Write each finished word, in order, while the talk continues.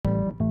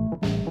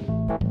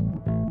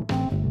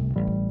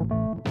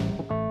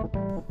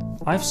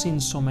I've seen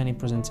so many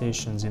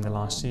presentations in the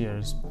last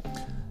years,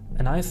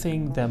 and I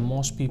think that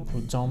most people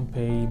don't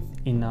pay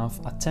enough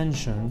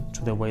attention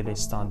to the way they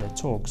start their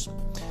talks.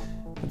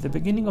 At the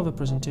beginning of a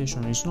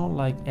presentation is not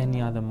like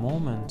any other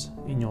moment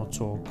in your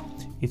talk.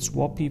 It's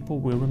what people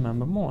will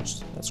remember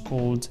most. That's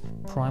called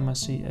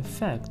primacy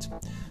effect.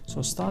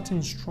 So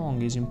starting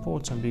strong is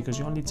important because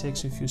it only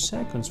takes a few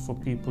seconds for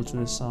people to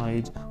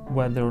decide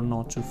whether or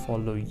not to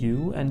follow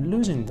you, and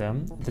losing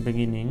them at the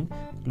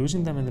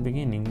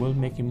beginning will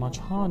make it much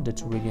harder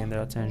to regain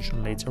their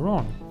attention later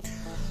on.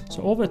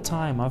 So over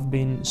time, I've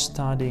been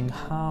studying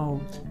how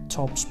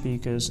top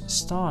speakers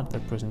start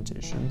their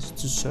presentations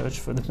to search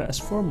for the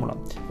best formula.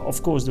 But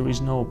of course, there is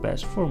no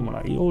best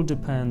formula. It all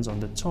depends on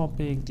the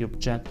topic, the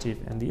objective,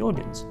 and the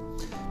audience.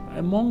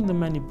 Among the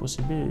many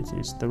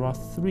possibilities, there are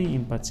three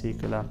in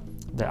particular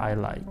that I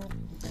like.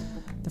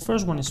 The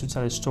first one is to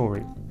tell a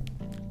story.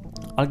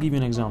 I'll give you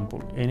an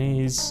example. In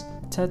his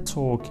TED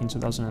Talk in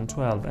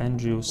 2012,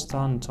 Andrew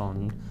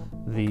Stanton,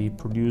 the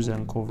producer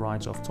and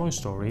co-writer of Toy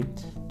Story,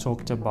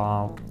 talked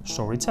about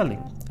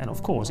storytelling. And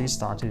of course, he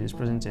started his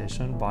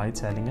presentation by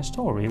telling a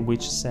story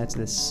which sets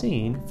the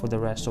scene for the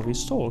rest of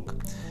his talk.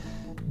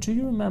 Do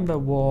you remember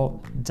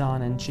what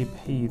Dan and Chip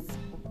Heath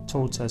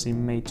taught us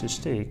in Made to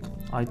Stick?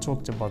 I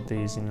talked about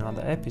this in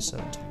another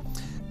episode.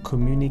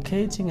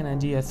 Communicating an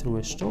idea through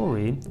a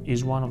story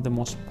is one of the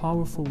most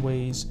powerful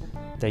ways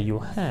that you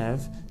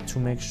have to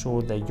make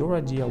sure that your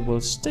idea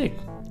will stick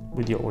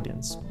with your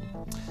audience.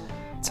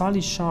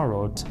 Tali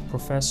Sharot,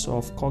 professor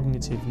of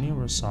cognitive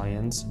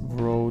neuroscience,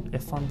 wrote a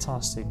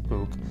fantastic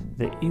book,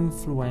 The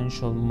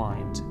Influential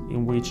Mind,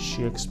 in which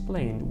she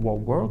explained what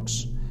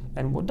works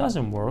and what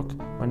doesn't work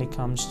when it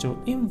comes to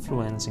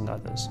influencing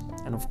others.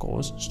 And of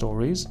course,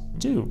 stories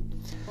do.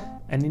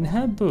 And in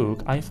her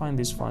book, I find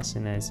this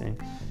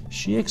fascinating.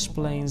 She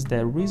explains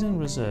that recent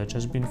research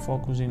has been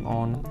focusing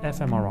on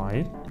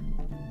fMRI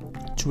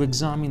to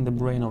examine the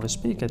brain of a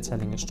speaker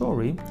telling a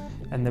story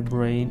and the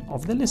brain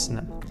of the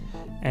listener.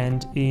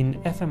 And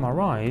in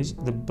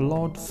fMRIs, the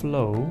blood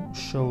flow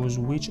shows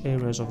which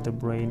areas of the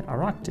brain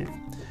are active.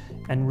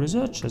 And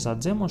researchers are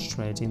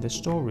demonstrating the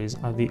stories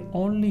are the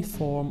only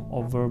form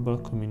of verbal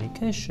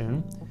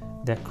communication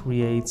that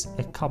creates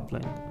a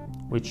coupling,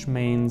 which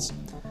means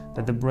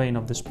that the brain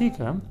of the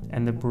speaker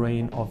and the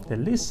brain of the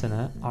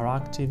listener are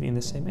active in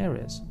the same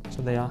areas,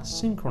 so they are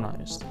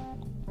synchronized.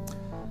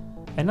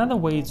 Another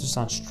way to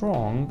start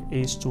strong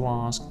is to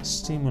ask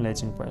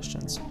stimulating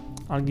questions.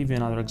 I'll give you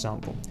another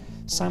example.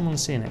 Simon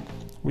Sinek.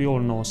 We all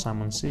know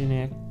Simon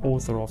Sinek,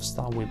 author of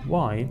Start With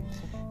Why.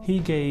 He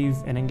gave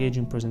an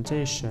engaging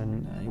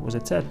presentation. It was a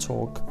TED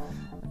Talk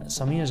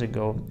some years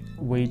ago,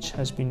 which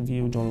has been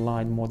viewed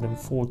online more than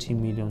 40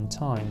 million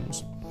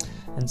times.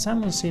 And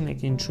Simon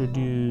Sinek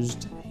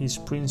introduced his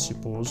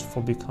principles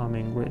for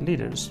becoming great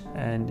leaders.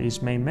 And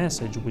his main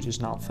message, which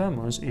is now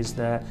famous, is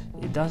that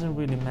it doesn't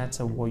really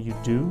matter what you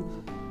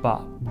do, but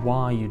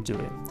why you do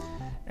it.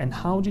 And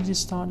how did he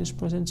start his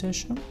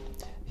presentation?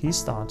 He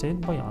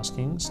started by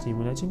asking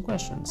stimulating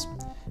questions.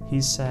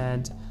 He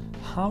said,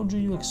 how do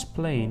you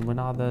explain when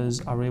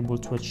others are able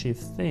to achieve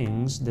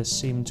things that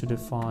seem to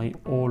defy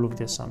all of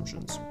the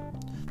assumptions?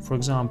 For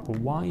example,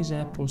 why is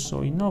Apple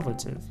so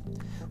innovative?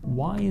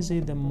 Why is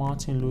it that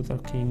Martin Luther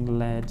King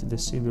led the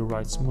civil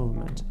rights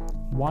movement?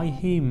 Why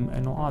him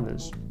and not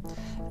others?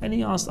 And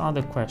he asked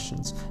other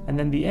questions, and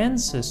then the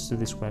answers to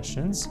these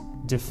questions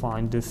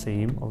defined the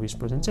theme of his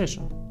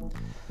presentation.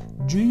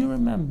 Do you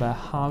remember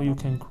how you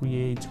can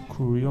create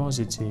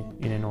curiosity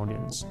in an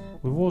audience?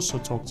 We've also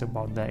talked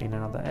about that in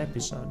another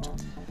episode.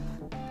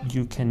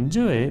 You can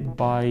do it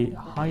by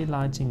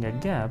highlighting a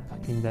gap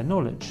in their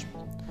knowledge.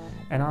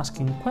 And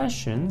asking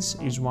questions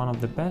is one of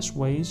the best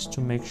ways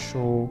to make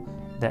sure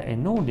that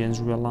an audience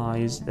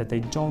realizes that they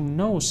don't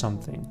know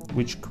something,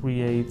 which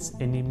creates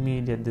an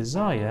immediate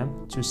desire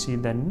to see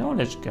that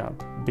knowledge gap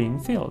being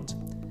filled.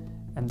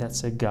 And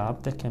that's a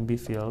gap that can be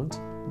filled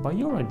by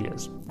your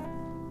ideas.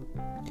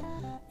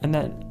 And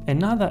then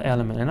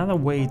another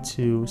way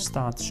to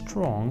start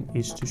strong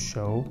is to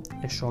show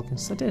a shocking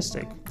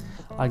statistic.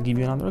 I'll give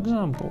you another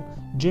example.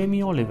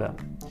 Jamie Oliver.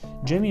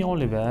 Jamie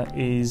Oliver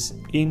is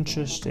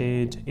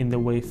interested in the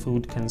way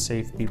food can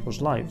save people's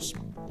lives.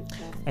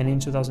 And in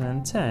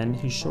 2010,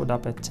 he showed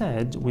up at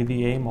TED with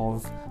the aim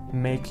of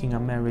making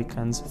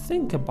Americans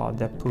think about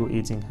their poor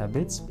eating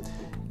habits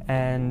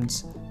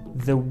and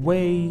the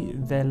way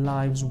their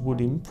lives would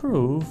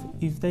improve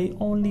if they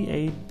only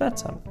ate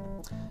better.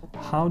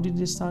 How did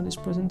he start his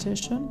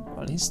presentation?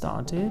 Well, he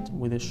started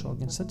with a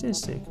shocking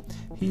statistic.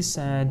 He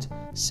said,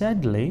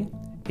 sadly,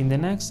 in the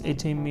next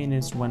 18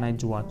 minutes when I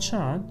do our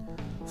chat,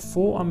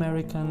 4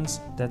 Americans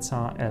that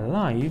are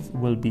alive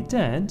will be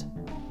dead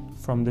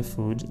from the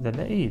food that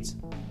they eat.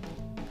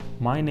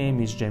 My name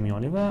is Jamie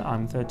Oliver,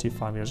 I'm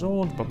 35 years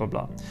old, blah, blah,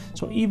 blah.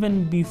 So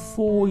even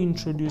before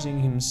introducing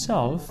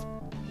himself,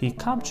 he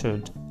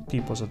captured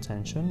people's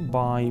attention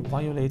by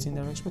violating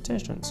their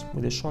expectations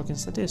with a shocking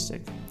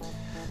statistic.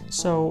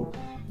 So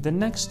the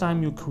next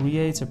time you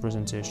create a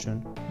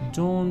presentation,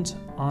 don't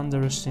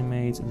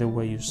underestimate the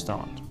way you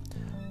start.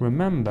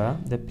 Remember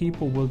that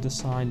people will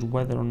decide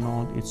whether or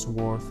not it's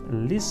worth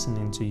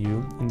listening to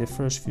you in the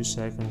first few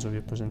seconds of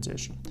your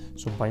presentation.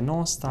 So by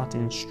not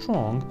starting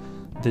strong,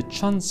 the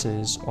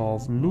chances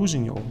of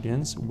losing your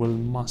audience will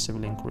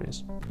massively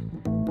increase.